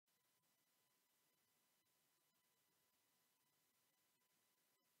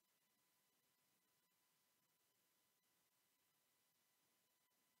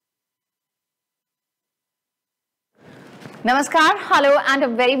Namaskar, hello and a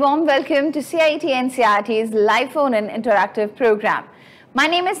very warm welcome to CIET NCERT's live phone and interactive program. My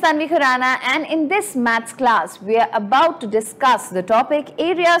name is Tanvi Khurana and in this maths class we are about to discuss the topic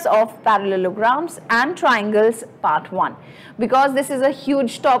areas of parallelograms and triangles part 1. Because this is a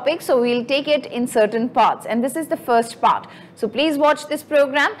huge topic, so we'll take it in certain parts and this is the first part. So please watch this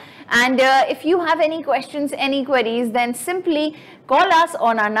program, and if you have any questions, any queries, then simply call us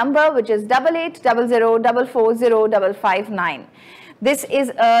on our number, which is 8800440559. This is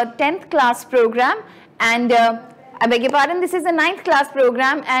a 10th class program, and I beg your pardon, this is a 9th class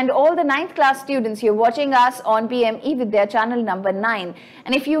program, and all the 9th class students, you're watching us on PMeVIDYA channel number 9.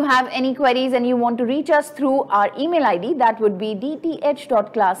 And if you have any queries and you want to reach us through our email ID, that would be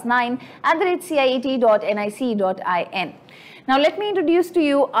dth.class9@ciet.nic.in. Now let me introduce to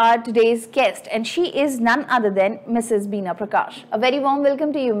you our today's guest, and she is none other than Mrs. Beena Prakash. A very warm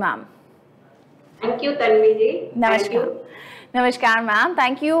welcome to you, ma'am. Thank you, Tanvi ji. Namaskar. Namaskar, ma'am.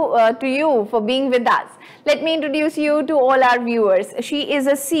 Thank you to you for being with us. Let me introduce you to all our viewers. She is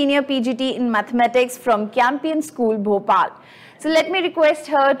a senior PGT in mathematics from Campion School, Bhopal. So let me request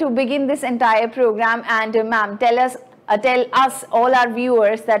her to begin this entire program, and ma'am, tell us all our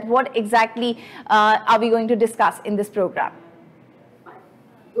viewers that what exactly are we going to discuss in this program.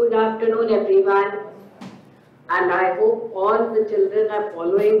 Good afternoon, everyone. And I hope all the children are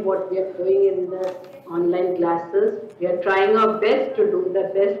following what we are doing in the online classes. We are trying our best to do the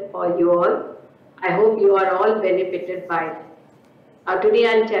best for you all. I hope you are all benefited by it. Today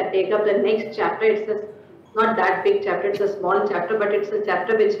I'll take up the next chapter. It's not that big chapter, it's a small chapter, but it's a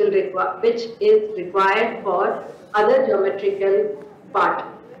chapter which is required for other geometrical part.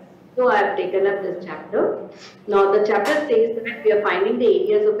 So I have taken up this chapter. Now the chapter says that we are finding the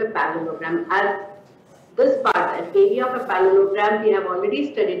areas of a parallelogram. As this part, an area of a parallelogram, we have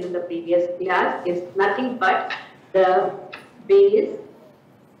already studied in the previous class. It's nothing but the base.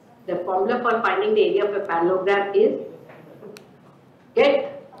 The formula for finding the area of a parallelogram is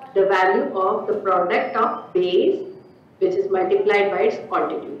get the value of the product of base, which is multiplied by its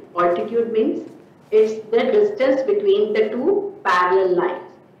altitude. Altitude means it's the distance between the two parallel lines.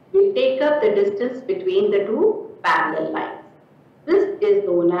 We'll take up the distance between the two parallel lines. This is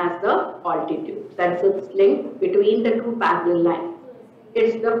known as the altitude. That's the length between the two parallel lines.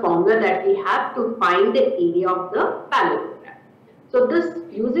 It's the formula that we have to find the area of the parallelogram. So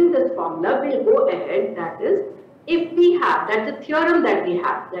using this formula, we'll go ahead. That is, if we have, that's the theorem that we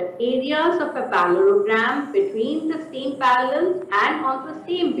have, that areas of a parallelogram between the same parallels and on the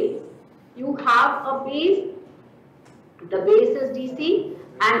same base. You have a base, the base is DC,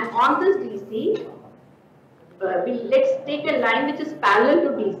 and on this DC, let's take a line which is parallel to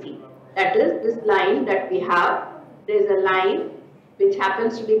DC. That is this line that we have. There is a line which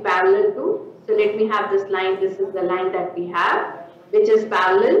happens to be parallel to. So let me have this line. This is the line that we have, which is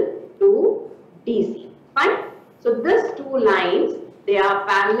parallel to DC. Fine. So these two lines, they are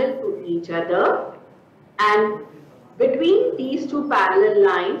parallel to each other, and between these two parallel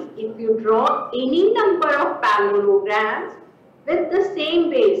lines, if you draw any number of parallelograms with the same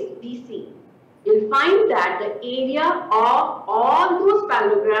base DC, you'll find that the area of all those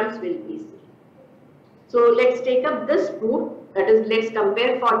parallelograms will be same. So let's take up this proof, that is, let's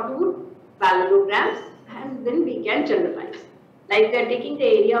compare for two parallelograms and then we can generalize. Like we are taking the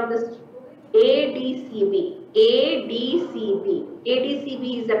area of this ADCB.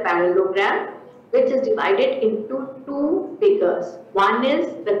 ADCB is a parallelogram which is divided into two figures. One is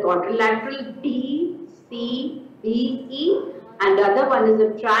the quadrilateral DCBE and the other one is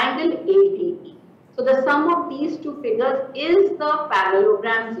a triangle ADE. So the sum of these two figures is the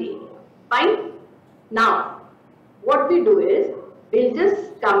parallelogram's area. Fine. Now, what we do is, we'll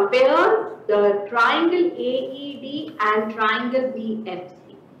just compare the triangle AED and triangle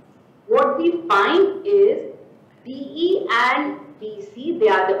BFC. What we find is DE and BC, they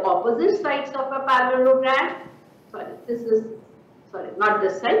are the opposite sides of a parallelogram. Sorry, not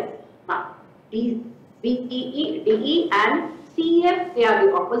this side. DE and CF, they are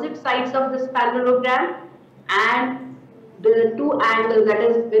the opposite sides of this parallelogram, and the two angles, that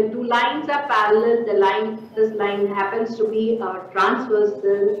is, when two lines are parallel, this line happens to be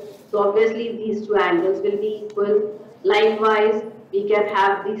transversal, so obviously these two angles will be equal. Likewise, we can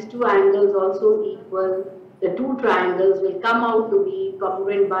have these two angles also equal. The two triangles will come out to be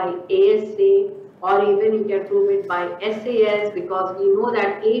congruent by ASA, or even you can prove it by SAS, because we know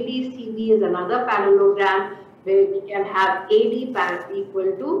that ADCB is another parallelogram where we can have AD equal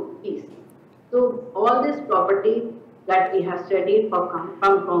to BC. So all this property that we have studied from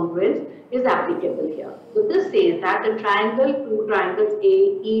congruence is applicable here. So this says that the two triangles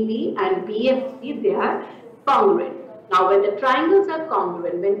AED and BFC, they are congruent. Now when the triangles are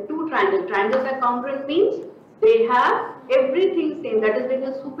congruent, when two triangles are congruent means they have everything same. That is, when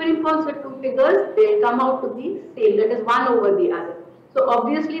you superimpose the two figures, they will come out to be same. That is one over the other. So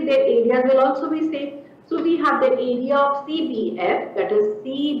obviously their areas will also be same. So we have the area of CBF, that is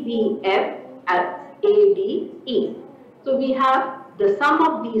CBF as ADE. So we have the sum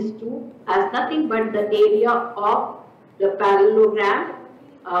of these two as nothing but the area of the parallelogram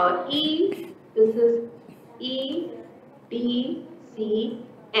E. This is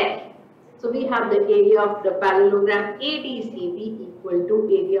EDCF. So we have the area of the parallelogram ADCB equal to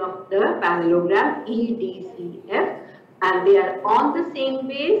area of the parallelogram EDCF, and they are on the same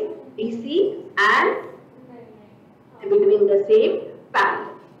base DC and between the same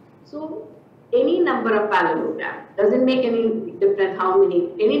parallel. So any number of parallelograms, doesn't make any difference how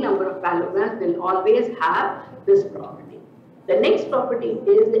many, any number of parallelograms will always have this property. The next property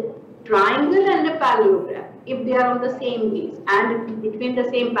is the triangle and a parallelogram. If they are on the same base and between the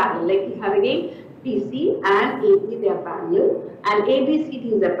same parallel, like you have again PC and AB, they are parallel, and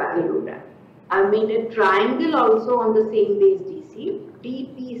ABCD is a parallelogram. I made a triangle also on the same base DC.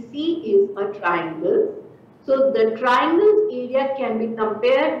 DPC is a triangle. So the triangle's area can be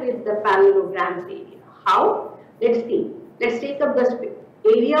compared with the parallelogram's area. How? Let's see. Let's take up the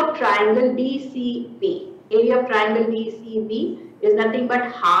area of triangle DCB. Area of triangle DCB is nothing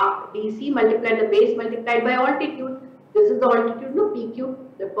but half DC multiplied the base multiplied by altitude. This is the altitude, no, PQ,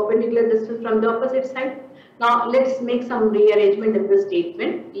 the perpendicular distance from the opposite side. Now let's make some rearrangement in the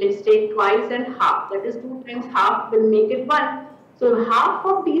statement. Let's take twice and half. That is 2 times half will make it 1. So half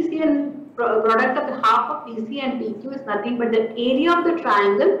of DC and product of the half of DC and PQ is nothing but the area of the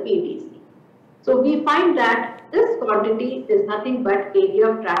triangle ADC. So we find that this quantity is nothing but area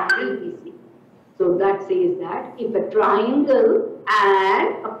of triangle DC. So that says that if a triangle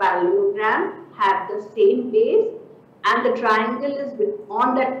and a parallelogram have the same base and the triangle is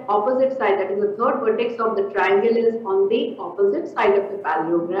on that opposite side, that is the third vertex of the triangle is on the opposite side of the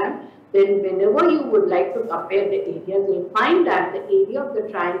parallelogram, then whenever you would like to compare the areas, you will find that the area of the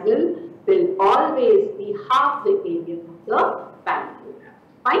triangle will always be half the area of the parallelogram.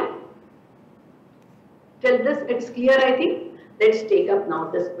 Fine? Till this it's clear, I think. Let's take up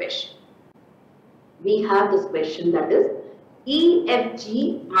now this question. We have this question, that is E, F,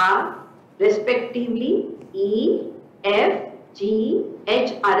 G are respectively E, F, G,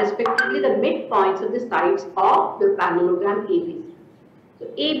 H are respectively the midpoints of the sides of the parallelogram ABC. So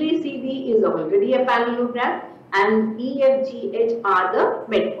ABCD is already a parallelogram and E, F, G, H are the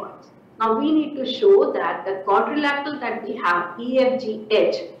midpoints. Now we need to show that the quadrilateral that we have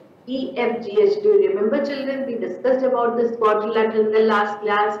EFGH, EFGH, do you remember children, we discussed about this quadrilateral in the last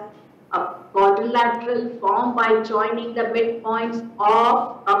class. A quadrilateral formed by joining the midpoints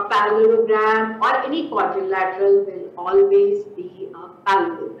of a parallelogram or any quadrilateral will always be a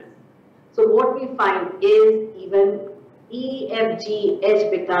parallelogram. So what we find is even EFGH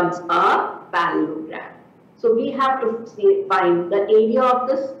becomes a parallelogram. So we have to find the area of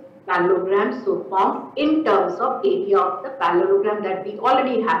this parallelogram so formed in terms of area of the parallelogram that we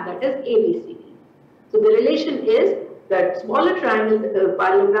already have, that is ABCD. So the relation is that smaller triangle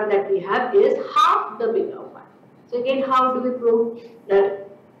parallelogram that we have is half the bigger one. So again, how do we prove that?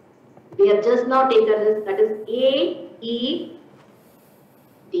 We have just now taken this, that is AED,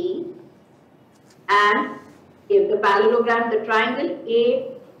 and if the parallelogram, the triangle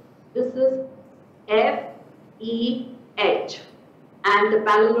A, this is FEH, and the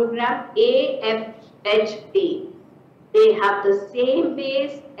parallelogram AFHD. They have the same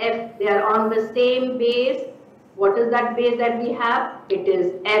base, they are on the same base. What is that base that we have? It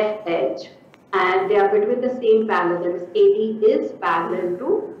is FH, and they are between the same parallel, that is AD is parallel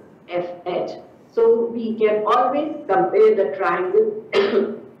to FH. So we can always compare the triangle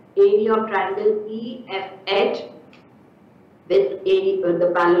area of triangle EFH with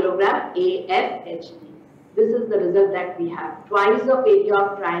the parallelogram AFHD. This is the result that we have. Twice of area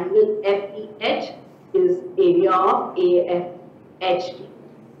of triangle FEH is area of AFHD.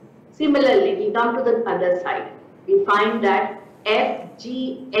 Similarly, we come to the other side. We find that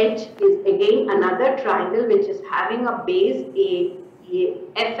FGH is again another triangle which is having a base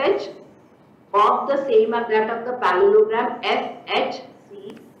FH of the same as that of the parallelogram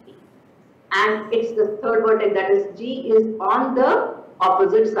FHCP. And it's the third vertex, that is G, is on the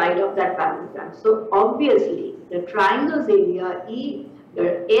opposite side of that parallelogram. So obviously the triangle's area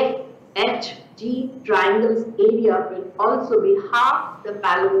the FHG triangle's area will also be half the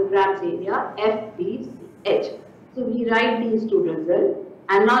parallelogram's area FBCH. So we write these two results,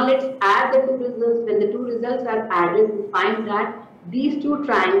 and now let's add the two results. When the two results are added, we find that these two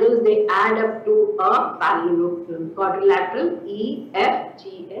triangles, they add up to a parallelogram, quadrilateral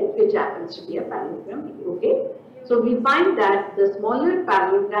EFGH, which happens to be a parallelogram. Okay. So we find that the smaller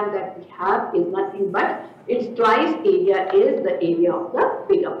parallelogram that we have is nothing but its twice area is the area of the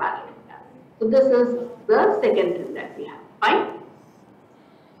bigger parallelogram. So this is the second thing that we have. Fine.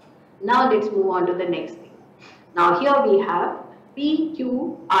 Now let's move on to the next thing. Now here we have P,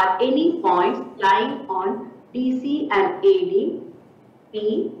 Q are any points lying on DC and AD.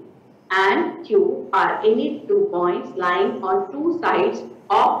 P and Q are any 2 points lying on 2 sides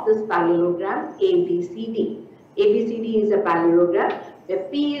of this parallelogram ABCD. ABCD is a parallelogram where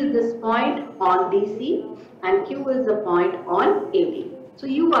P is this point on DC and Q is the point on AD. So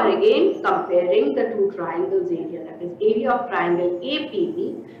you are again comparing the two triangles area, that is area of triangle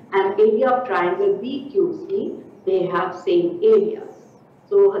APB and area of triangle BQC. They have same areas.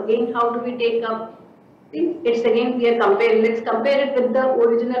 So again, how do we take up? It's again we are comparing. Let's compare it with the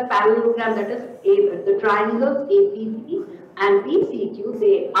original parallelogram, that is the triangles APB and BCQ.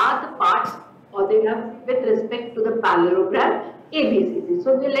 They are the parts, or they are with respect to the parallelogram ABCD.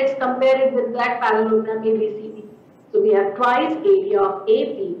 So let's compare it with that parallelogram ABCD. So we have twice area of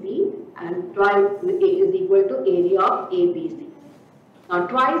APB and twice is equal to area of ABC. Now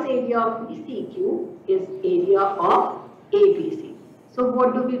twice area of BCQ is area of ABC. So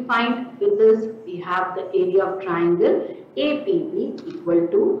what do we find with this? We have the area of triangle APB equal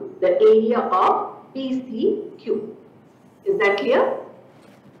to the area of BCQ. Is that clear?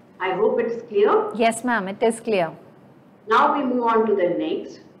 I hope it is clear. Yes, ma'am, it is clear. Now we move on to the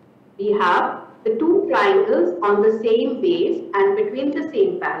next. We have the two triangles on the same base and between the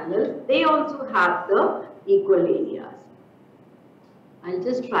same parallels. They also have the equal areas. I'll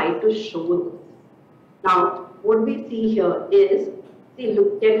just try to show this. Now, what we see here is, see,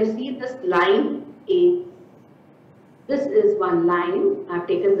 look, can you see this line A? This is one line. I've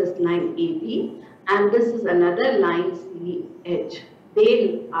taken this line AB, and this is another line CH.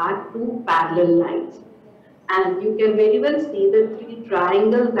 They are two parallel lines, and you can very well see the three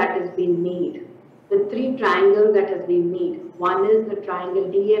triangles that has been made. The three triangles that has been made. One is the triangle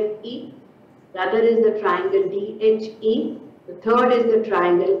DFE, the other is the triangle DHE, the third is the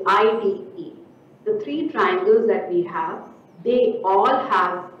triangle IDE. The three triangles that we have, they all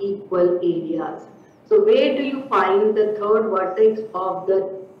have equal areas. So where do you find the third vertex of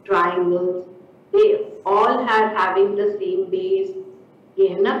the triangles? They all are having the same base. ये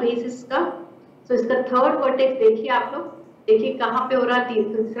है ना base इसका. So इसका third vertex देखिए आप लोग. देखिए कहाँ पे हो रहा है,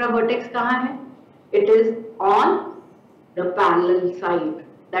 तीसरा vertex कहाँ है? It is on the parallel side.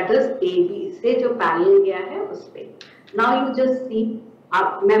 That is AB से जो parallel गया है उस पे. Now you just see,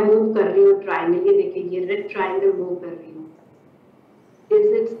 आप मैं move कर रही हूँ triangle, ये देखिए ये red triangle move कर रही हूँ. Is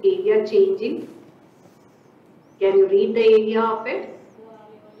its area changing? Can you read the area of it?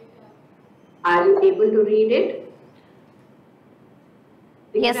 Are you able to read it?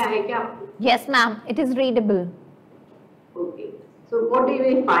 Yes. Yes, ma'am. It is readable. Okay. So what do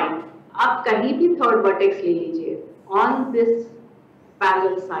we find? आप कहीं भी third vertex ले लीजिए on this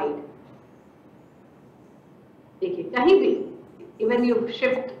parallel side. देखिए कहीं भी. Even you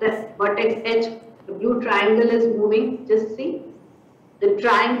shift the vertex H, the blue triangle is moving. Just see. The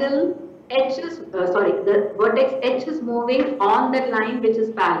triangle H is, the vertex H is moving on that line which is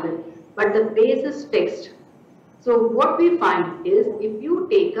parallel, but the base is fixed. So what we find is, if you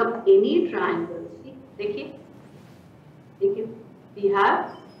take up any triangle, see,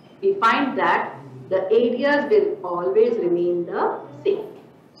 we find that the areas will always remain the same.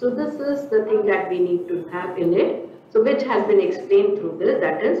 So this is the thing that we need to have in it. So which has been explained through this,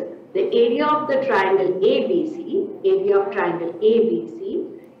 that is, the area of the triangle ABC, area of triangle ABC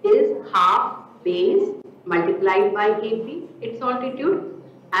is half base multiplied by AB, its altitude,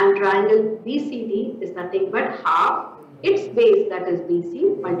 and triangle BCD is nothing but half its base, that is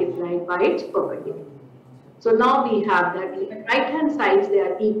BC, multiplied by its perpendicular. So now we have that right hand sides, they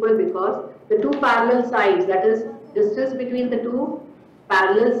are equal because the two parallel sides, that is distance between the two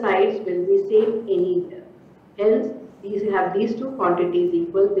parallel sides will be same anywhere. Hence, these have these two quantities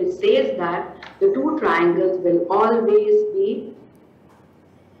equal, which says that the two triangles will always be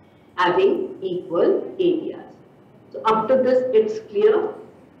having equal areas. So up to this it's clear.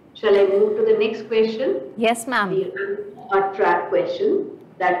 Shall I move to the next question? Yes, ma'am. We have a track question,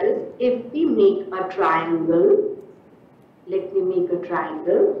 that is, if we make a triangle, let me make a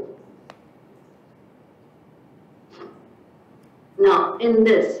triangle. Now in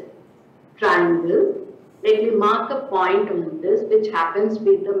this triangle, let me mark a point on this which happens to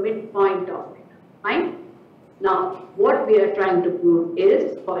be the midpoint of it. Fine. Now what we are trying to prove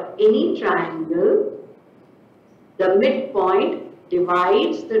is, for any triangle, the midpoint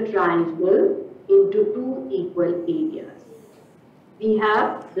divides the triangle into two equal areas. We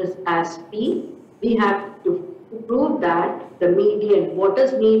have this as P. We have to prove that the median, what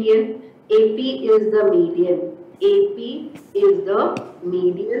is median? AP is the median. AP is the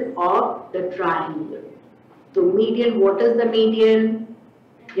median of the triangle. So median, what is the median?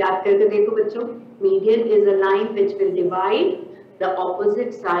 याद करके देखो बच्चों, median is a line which will divide the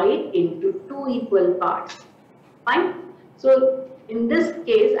opposite side into two equal parts. Fine. So in this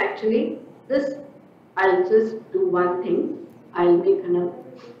case, actually, this I'll just do one thing. I'll make another.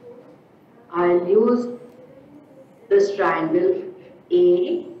 I'll use this triangle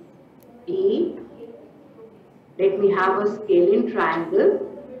A, B. Let me have a scalene triangle.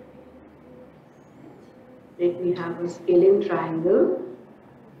 Let me have a scalene triangle.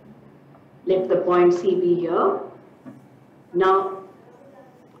 Let the point C be here. Now,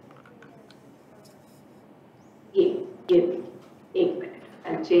 एक minute.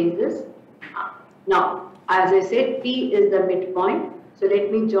 I'll change this. Now, as I said, P is the midpoint. So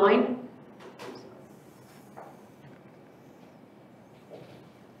let me join.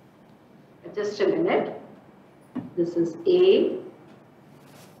 Just a minute. This is A.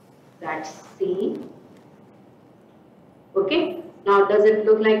 That's C. Okay. Now, does it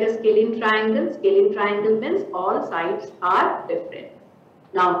look like a scalene triangle? Scalene triangle means all sides are different.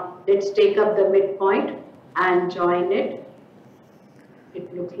 Now, let's take up the midpoint and join it.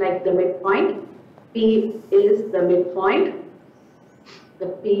 It looks like the midpoint. P is the midpoint. The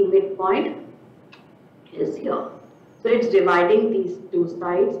P midpoint is here. So, it's dividing these two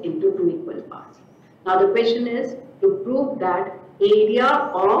sides into two equal parts. Now, the question is to prove that area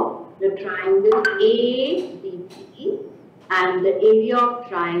of the triangle ABP and the area of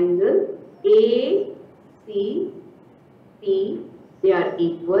triangle ACP, they are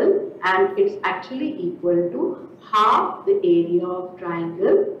equal, and it's actually equal to half the area of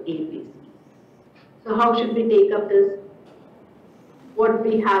triangle ABC. So how should we take up this? What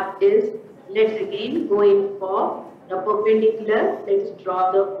we have is, let's again go in for the perpendicular. Let's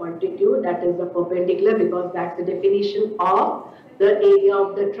draw the altitude, that is the perpendicular, because that's the definition of the area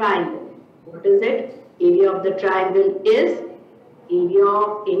of the triangle. What is it? Area of the triangle is area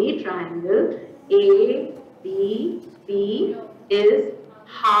of any triangle ABP is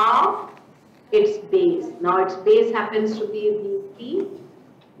half its base. Now its base happens to be BP,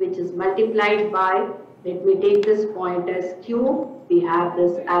 which is multiplied by, let me take this point as Q, we have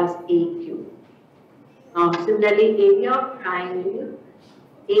this as AQ. Now similarly, area of triangle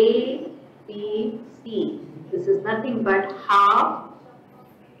ABC, this is nothing but half,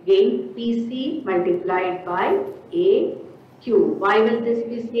 again PC multiplied by AQ. Why will this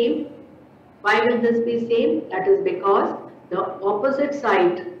be same? Why will this be same? That is because the opposite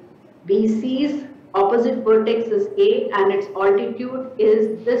side, BC's opposite vertex is A and its altitude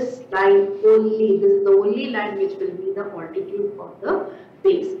is this line only. This is the only line which will be the altitude for the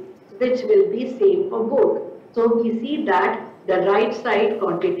base, which will be same for both. So we see that the right side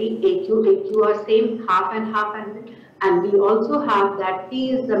quantity AQ are same, half and half, and we also have that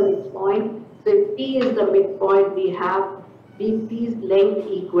P is the midpoint. So if P is the midpoint, we have BP's length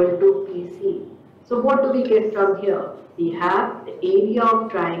equal to PC. So what do we get from here? We have the area of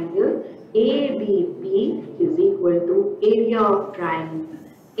triangle ABP is equal to area of triangle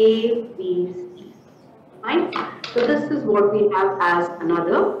ABC. Fine. So this is what we have as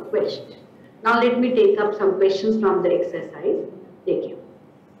another question. Now let me take up some questions from the exercise. Take it.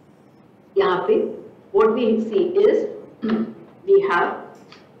 यहाँ पे what we see is we have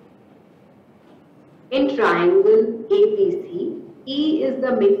in triangle ABC, E is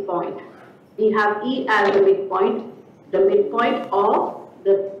the midpoint. We have E as the midpoint of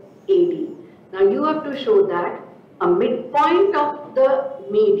the AD. Now you have to show that a midpoint of the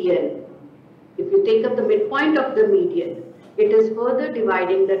median, if you take up the midpoint of the median, it is further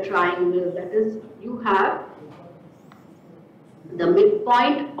dividing the triangle. That is, you have the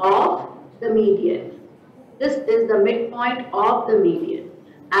midpoint of the median. This is the midpoint of the median.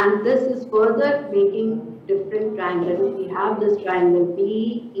 And this is further making different triangles. We have this triangle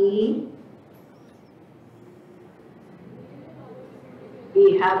BE.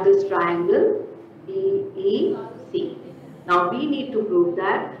 We have this triangle BEC. Now we need to prove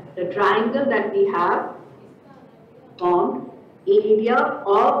that the triangle that we have formed, area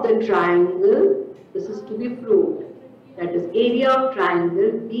of the triangle, this is to be proved. That is, area of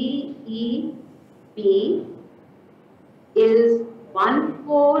triangle BEP is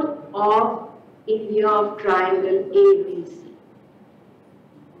 1/4 of area of triangle ABC.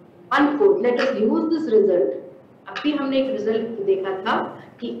 1/4. Let us use this result. अभी हमने एक result देखा था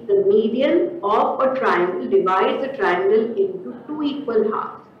the median of a triangle divides the triangle into two equal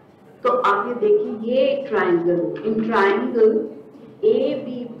halves. तो आप ये देखिए ये triangle, in triangle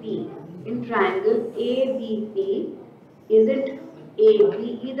ABP, in triangle ABP, isn't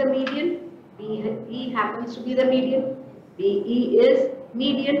ABE the median? BE happens to be the median. BE is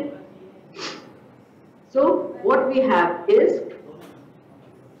median. So what we have is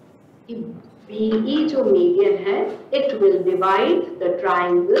BE जो median है, it will divide the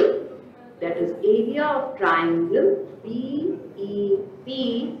triangle, that is area of triangle BEP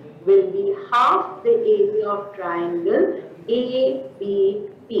will be half the area of triangle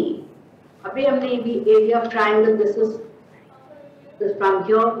ABP. अभी हमने area of triangle, this from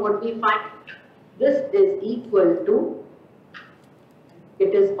here what we find, this is equal to,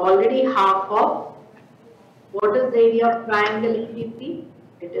 it is already half of, what is the area of triangle ABP?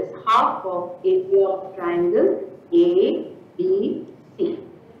 It is half of area of triangle ABC.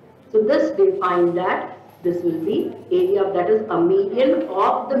 So this we find that this will be area, that is a median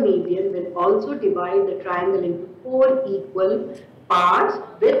of the median will also divide the triangle into four equal parts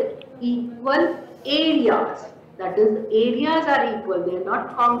with equal areas. That is, the areas are equal, they are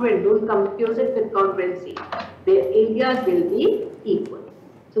not congruent, don't confuse it with congruency. Their areas will be equal.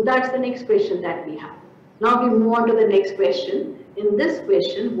 So that's the next question that we have. Now we move on to the next question. In this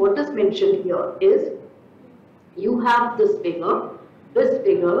question, what is mentioned here is, you have this figure,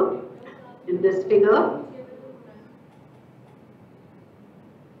 in this figure,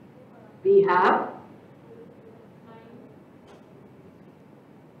 we have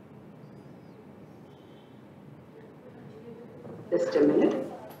just a minute.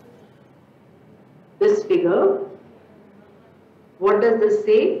 This figure, what does this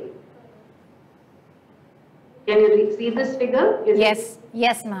say? Can you see this figure? Yes,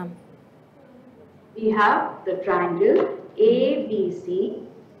 ma'am. We have the triangle ABC,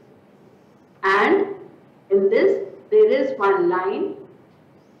 and in this there is one line.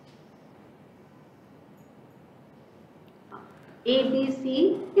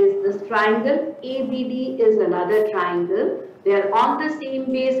 ABC is this triangle, ABD is another triangle. They are on the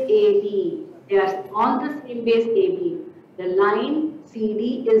same base AB. They are on the same base AB. The line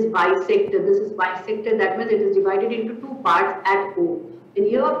CD is bisected. This is bisected. That means it is divided into two parts at O. Then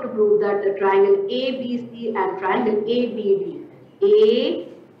you have to prove that the triangle ABC and triangle ABD,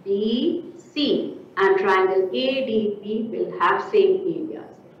 ABC and triangle ADP will have same areas.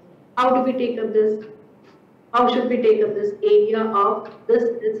 How do we take up this? How should we take up this area of, this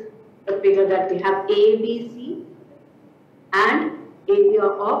is the figure that we have ABC and area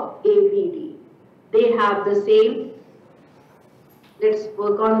of ABD. They have the same. Let's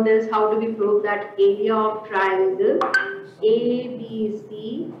work on this. How do we prove that area of triangle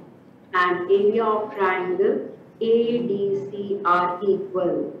ABC and area of triangle ADC are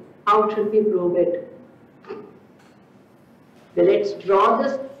equal? How should we prove it? Well, let's draw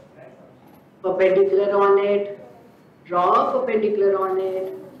this perpendicular on it. Draw a perpendicular on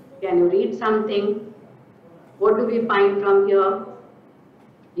it. Can you read something? What do we find from here?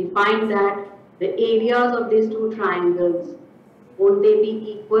 We find that the areas of these two triangles, won't they be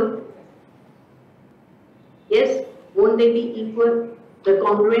equal? Yes, won't they be equal? The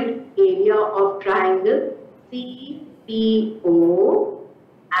congruent area of triangle CPO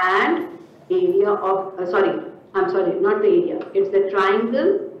and area of, not the area, it's the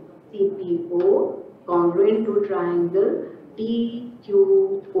triangle CPO congruent to triangle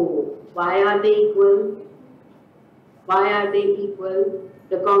TQO. Why are they equal? Why are they equal?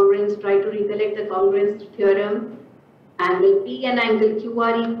 The congruence, try to recollect the congruence theorem. Angle P and angle Q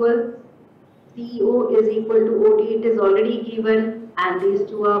are equal. CO is equal to OD, it is already given, and these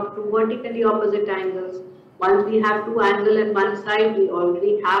two are two vertically opposite angles. Once we have two angles on one side, we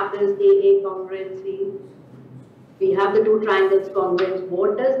already have this AA congruency. We have the two triangles congruence.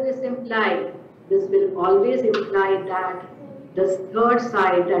 What does this imply? This will always imply that the third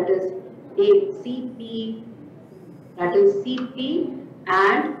side, that is CP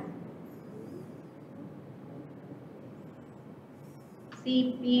and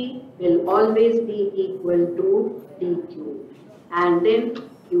CP will always be equal to DQ. And then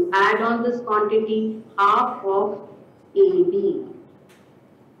you add on this quantity half of AB.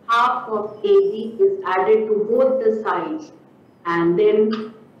 Half of AB is added to both the sides, and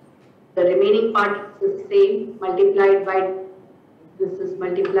then the remaining part is the same, multiplied by, this is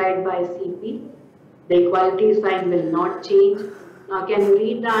multiplied by CP. The equality sign will not change. Now can you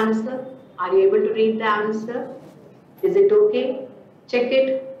read the answer? Are you able to read the answer? Is it okay? Check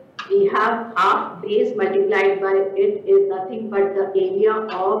it. We have half base multiplied by it is nothing but the area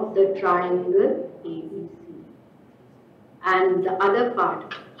of the triangle ABC. and the other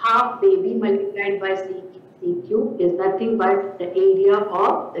part, half AB multiplied by C cube is nothing but the area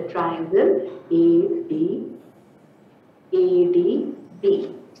of the triangle ADB.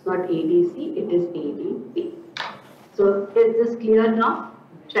 It's not ADC, it is ADB. So is this clear now?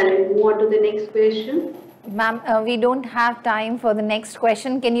 Shall I move on to the next question? Ma'am, we don't have time for the next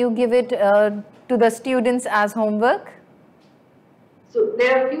question. Can you give it to the students as homework? So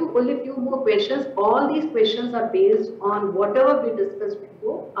there are only few more questions. All these questions are based on whatever we discussed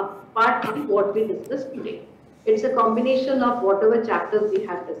before, apart from what we discussed today. It's a combination of whatever chapters we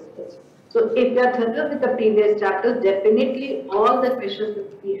have discussed. So if you are thorough with the previous chapters, definitely all the questions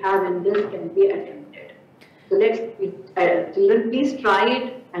that we have in this can be attempted. So let's, children, please try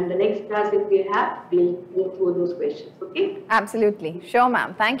it, and the next class if we have, we'll go through those questions, okay? Absolutely. Sure,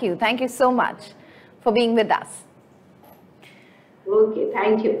 ma'am. Thank you. Thank you so much for being with us. Okay,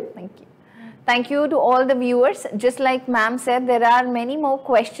 thank you. Thank you. Thank you to all the viewers. Just like ma'am said, there are many more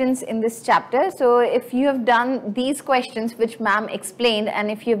questions in this chapter. So if you have done these questions which ma'am explained,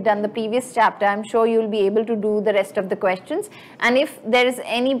 and if you have done the previous chapter, I'm sure you'll be able to do the rest of the questions. And if there is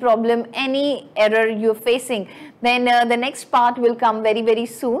any problem, any error you're facing, then the next part will come very, very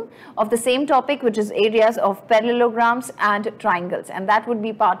soon of the same topic, which is areas of parallelograms and triangles. And that would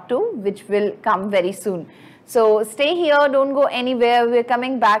be part 2, which will come very soon. So stay here, don't go anywhere. We're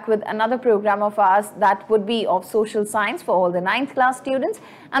coming back with another program of ours that would be of social science for all the 9th class students.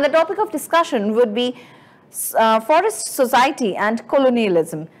 And the topic of discussion would be forest society and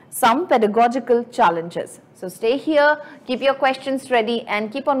colonialism, some pedagogical challenges. So stay here, keep your questions ready, and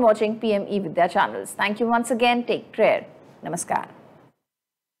keep on watching PM eVidya channels. Thank you once again. Take care. Namaskar.